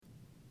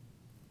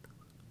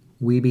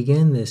We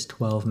begin this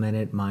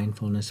 12-minute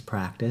mindfulness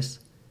practice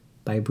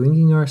by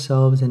bringing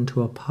ourselves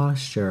into a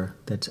posture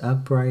that's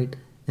upright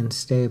and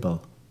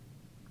stable.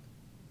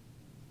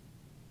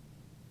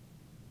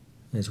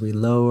 As we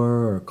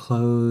lower or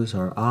close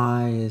our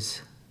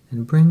eyes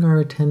and bring our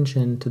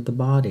attention to the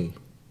body,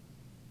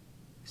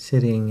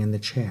 sitting in the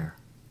chair.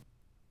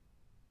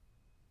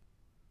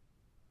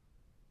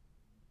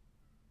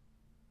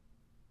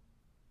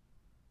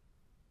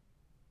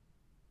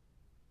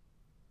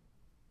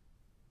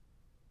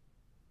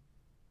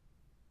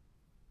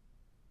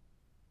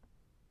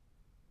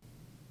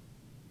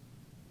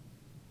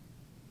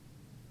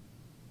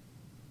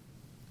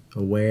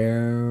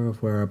 Aware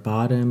of where our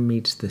bottom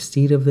meets the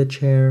seat of the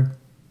chair,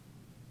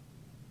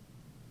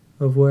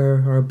 of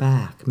where our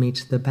back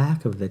meets the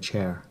back of the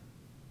chair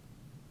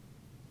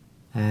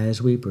as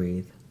we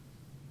breathe.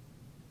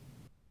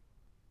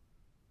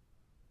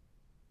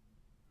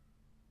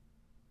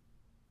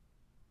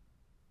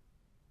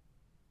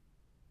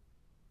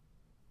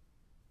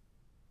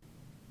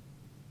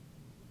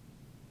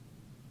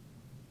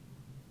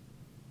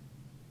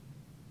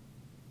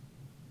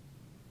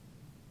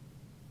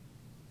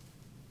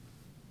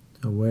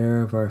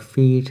 Aware of our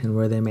feet and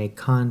where they make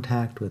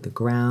contact with the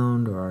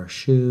ground or our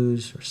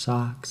shoes or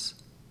socks.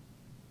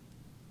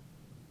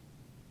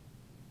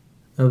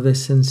 Of the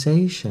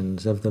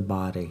sensations of the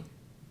body,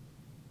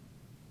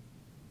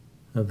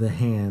 of the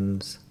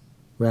hands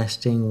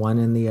resting one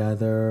in the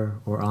other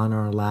or on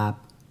our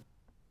lap.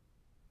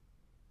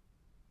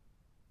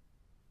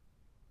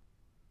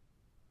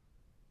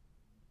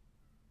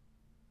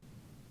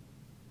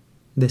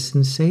 The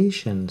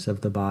sensations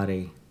of the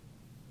body,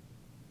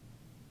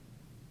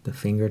 the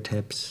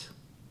fingertips,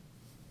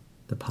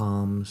 the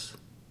palms,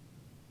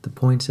 the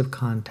points of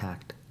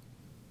contact.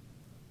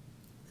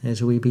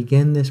 As we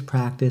begin this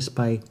practice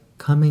by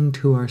coming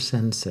to our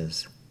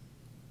senses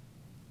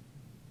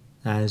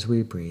as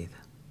we breathe.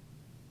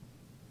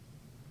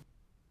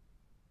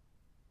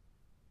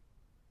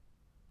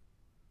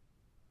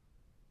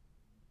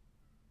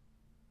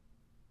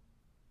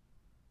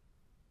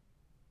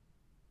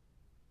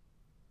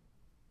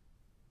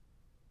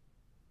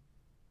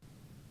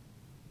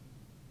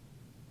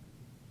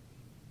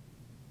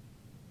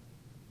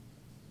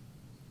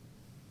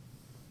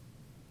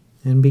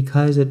 And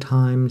because at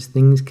times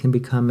things can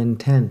become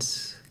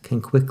intense,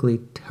 can quickly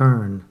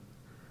turn,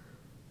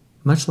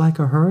 much like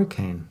a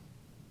hurricane,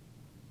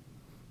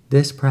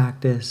 this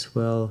practice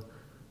will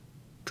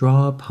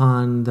draw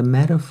upon the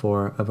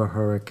metaphor of a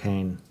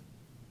hurricane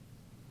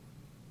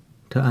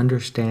to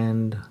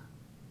understand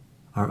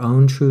our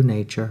own true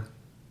nature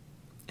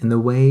and the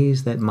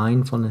ways that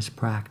mindfulness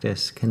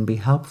practice can be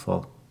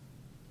helpful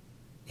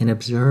in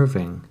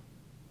observing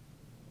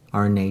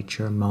our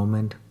nature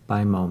moment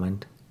by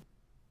moment.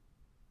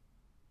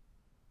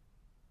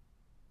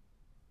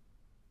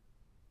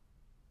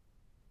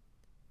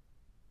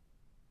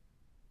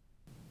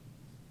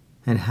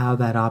 And how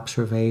that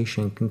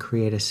observation can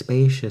create a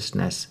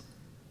spaciousness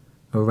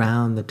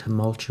around the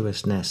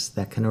tumultuousness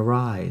that can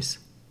arise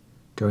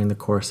during the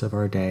course of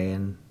our day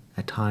and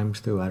at times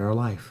throughout our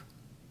life.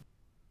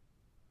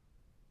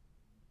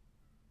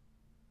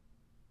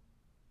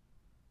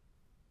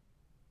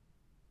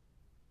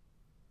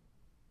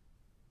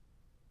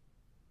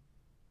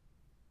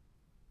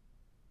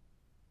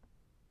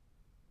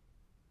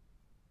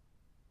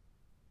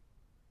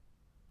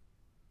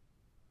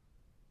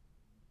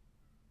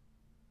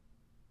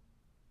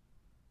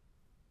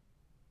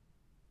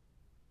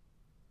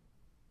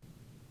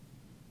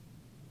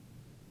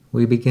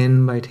 We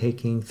begin by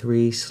taking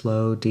 3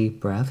 slow, deep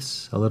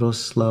breaths, a little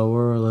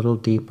slower, a little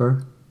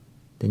deeper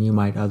than you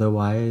might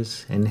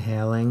otherwise,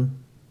 inhaling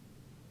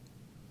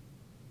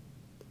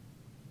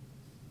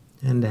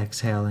and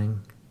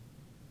exhaling.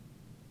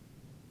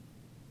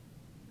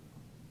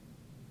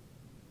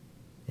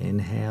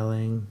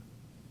 Inhaling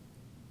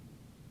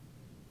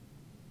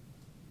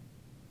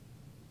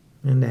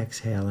and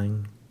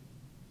exhaling.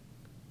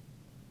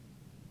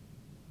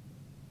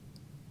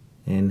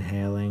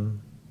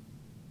 Inhaling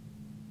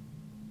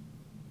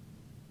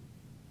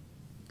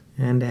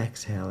and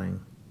exhaling.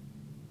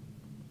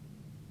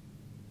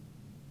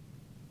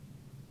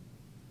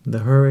 The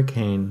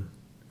hurricane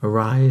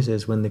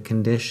arises when the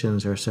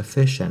conditions are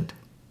sufficient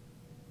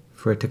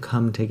for it to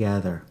come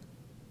together,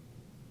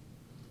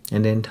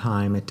 and in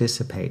time it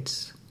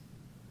dissipates,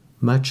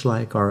 much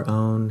like our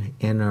own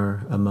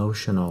inner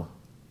emotional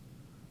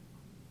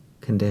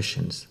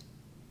conditions.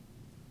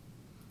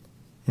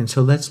 And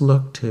so let's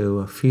look to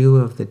a few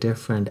of the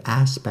different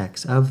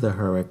aspects of the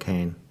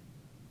hurricane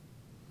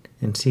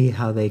and see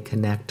how they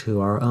connect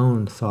to our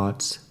own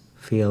thoughts,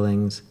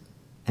 feelings,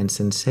 and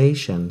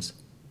sensations,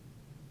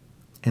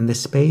 and the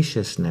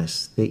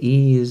spaciousness, the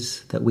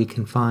ease that we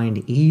can find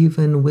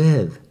even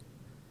with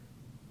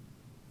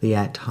the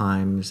at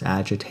times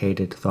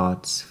agitated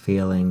thoughts,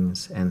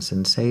 feelings, and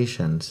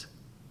sensations.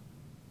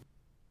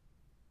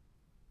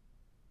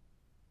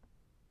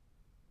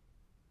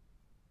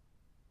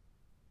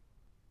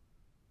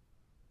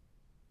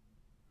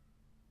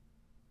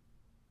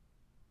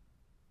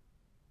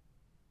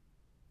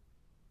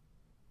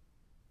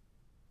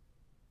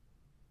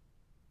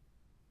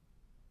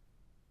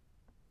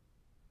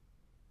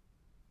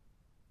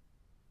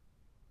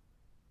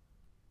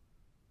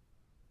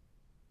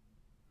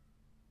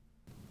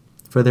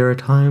 For there are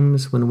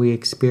times when we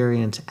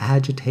experience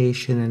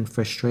agitation and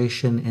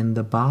frustration in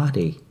the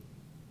body,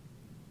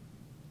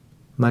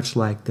 much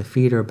like the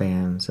feeder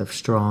bands of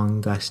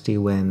strong gusty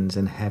winds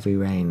and heavy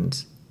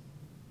rains.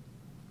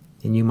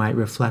 And you might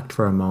reflect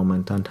for a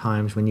moment on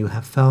times when you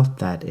have felt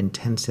that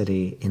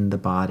intensity in the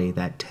body,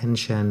 that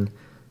tension,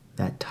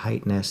 that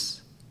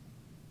tightness.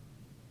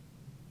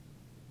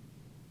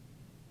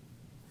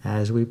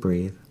 As we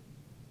breathe.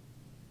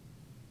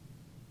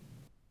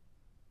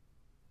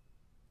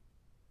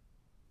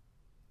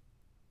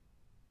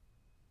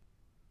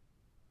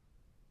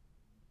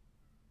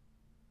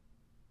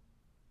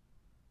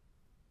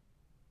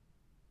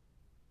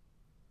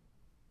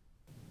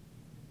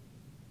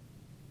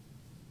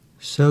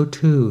 So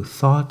too,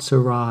 thoughts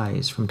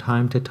arise from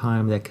time to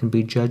time that can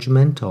be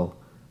judgmental,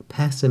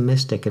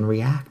 pessimistic, and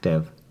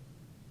reactive,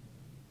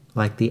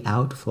 like the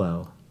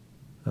outflow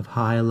of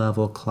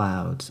high-level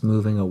clouds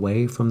moving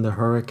away from the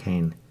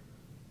hurricane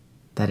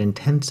that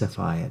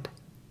intensify it.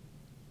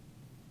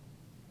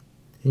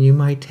 And you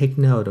might take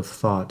note of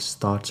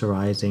thoughts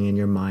arising in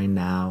your mind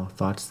now,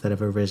 thoughts that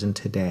have arisen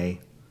today,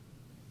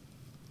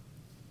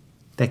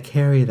 that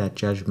carry that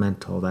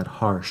judgmental, that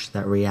harsh,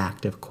 that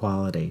reactive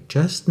quality.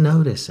 Just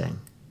noticing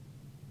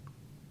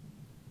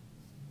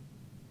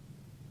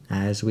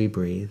as we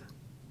breathe.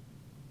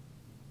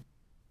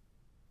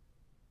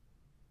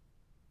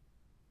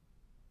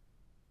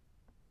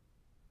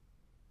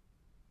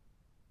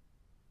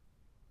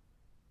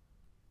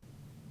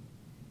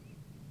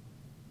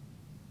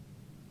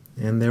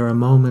 And there are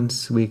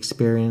moments we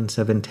experience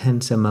of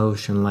intense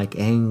emotion like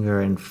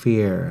anger and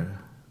fear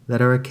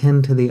that are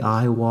akin to the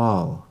eye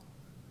wall,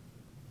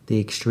 the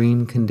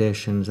extreme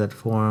conditions that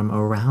form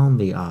around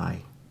the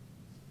eye.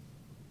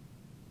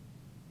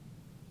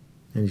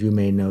 And you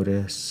may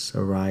notice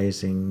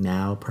arising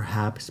now,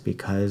 perhaps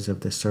because of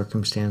the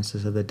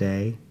circumstances of the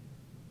day,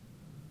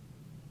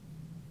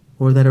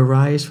 or that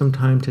arise from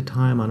time to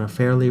time on a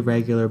fairly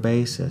regular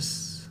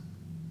basis,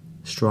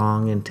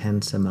 strong,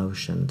 intense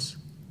emotions.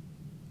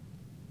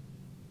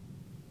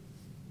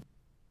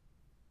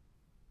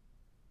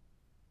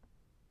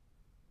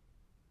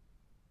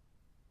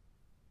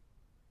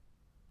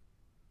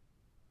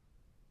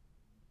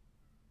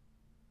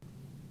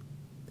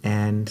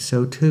 And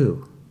so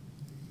too,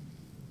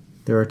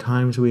 there are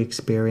times we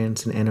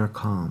experience an inner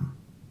calm,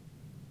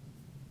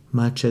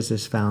 much as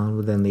is found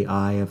within the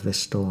eye of the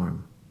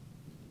storm.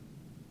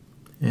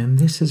 And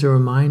this is a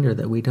reminder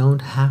that we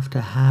don't have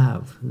to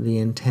have the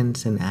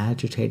intense and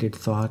agitated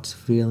thoughts,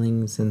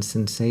 feelings, and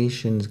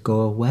sensations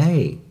go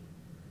away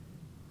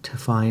to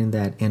find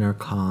that inner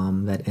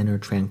calm, that inner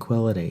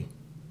tranquility.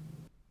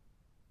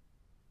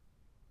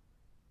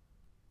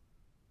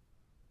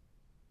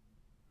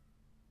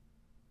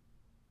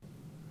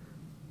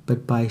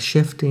 But by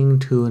shifting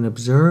to an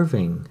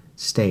observing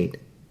state,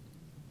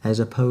 as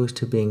opposed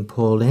to being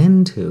pulled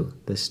into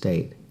the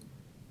state,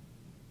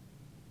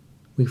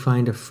 we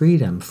find a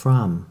freedom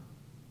from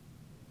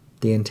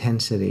the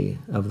intensity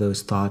of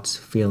those thoughts,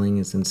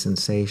 feelings, and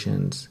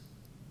sensations.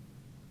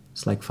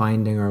 It's like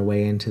finding our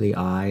way into the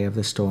eye of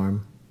the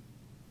storm.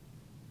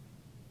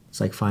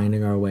 It's like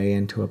finding our way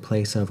into a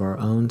place of our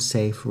own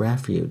safe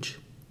refuge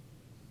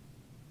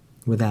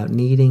without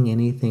needing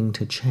anything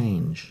to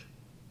change.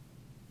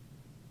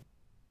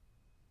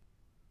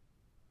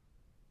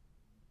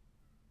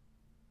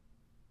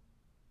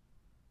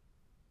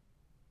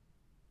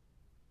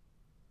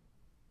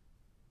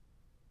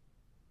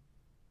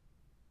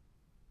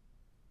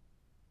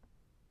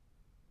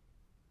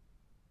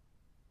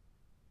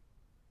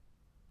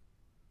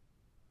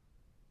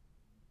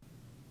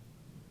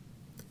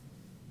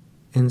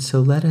 And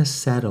so let us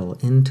settle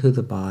into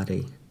the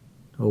body,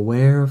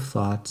 aware of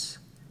thoughts,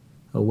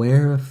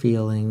 aware of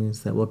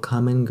feelings that will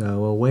come and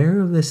go, aware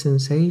of the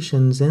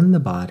sensations in the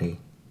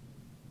body,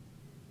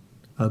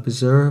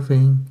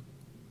 observing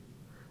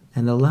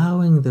and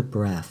allowing the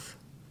breath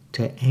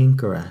to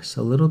anchor us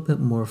a little bit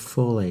more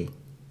fully,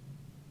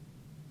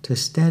 to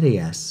steady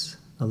us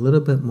a little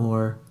bit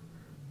more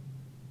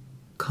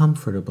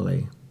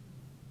comfortably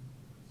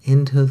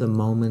into the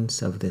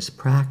moments of this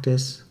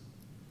practice,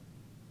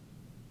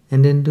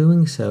 and in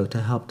doing so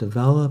to help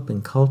develop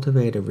and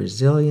cultivate a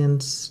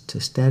resilience to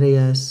steady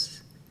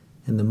us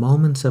in the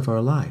moments of our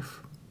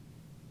life.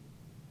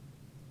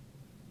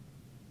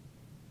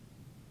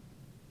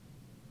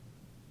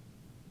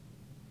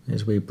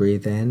 As we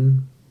breathe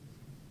in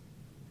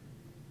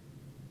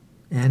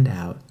and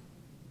out,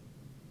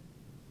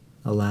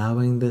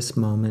 allowing this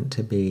moment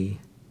to be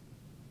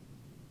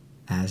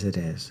as it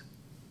is.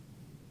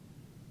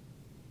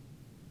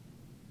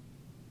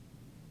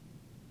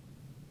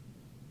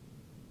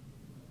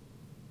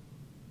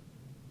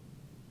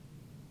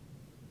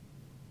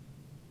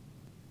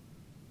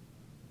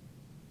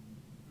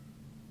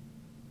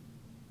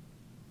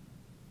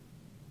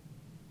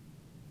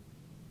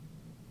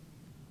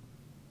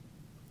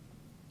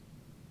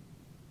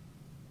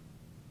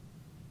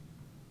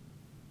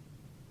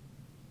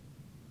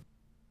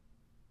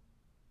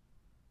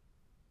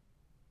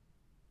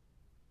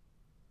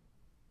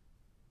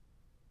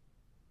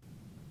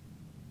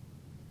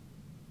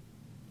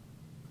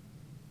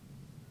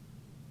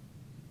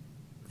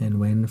 And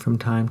when from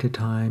time to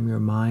time your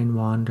mind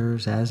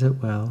wanders as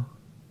it will,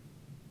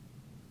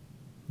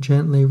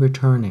 gently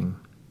returning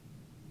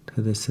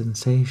to the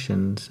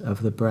sensations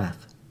of the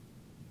breath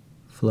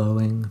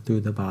flowing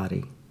through the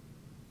body.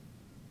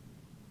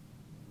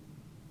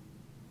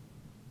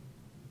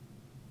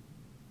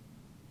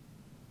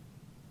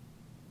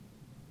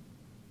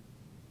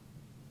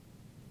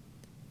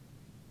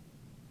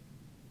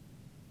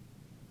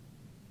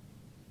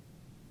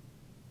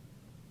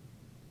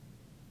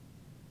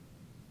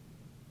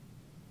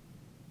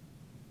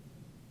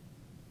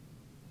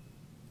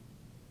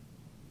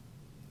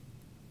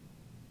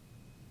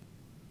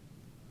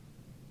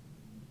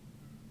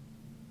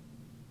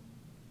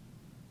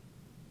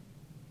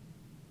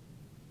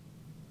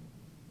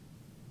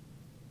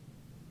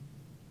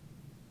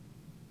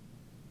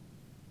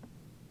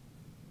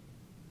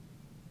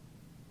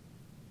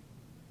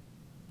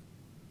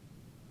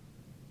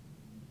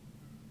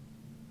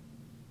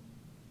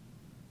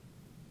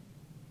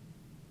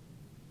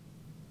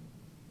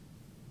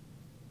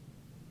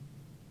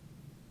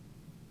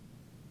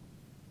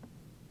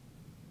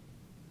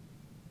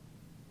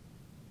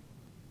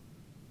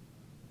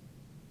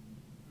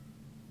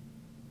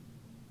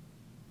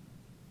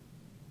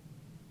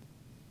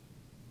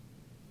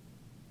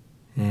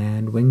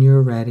 And when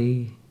you're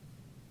ready,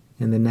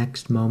 in the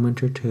next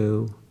moment or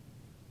two,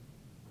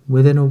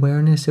 with an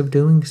awareness of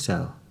doing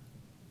so,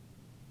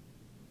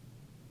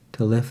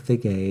 to lift the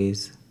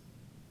gaze,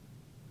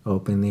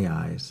 open the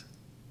eyes.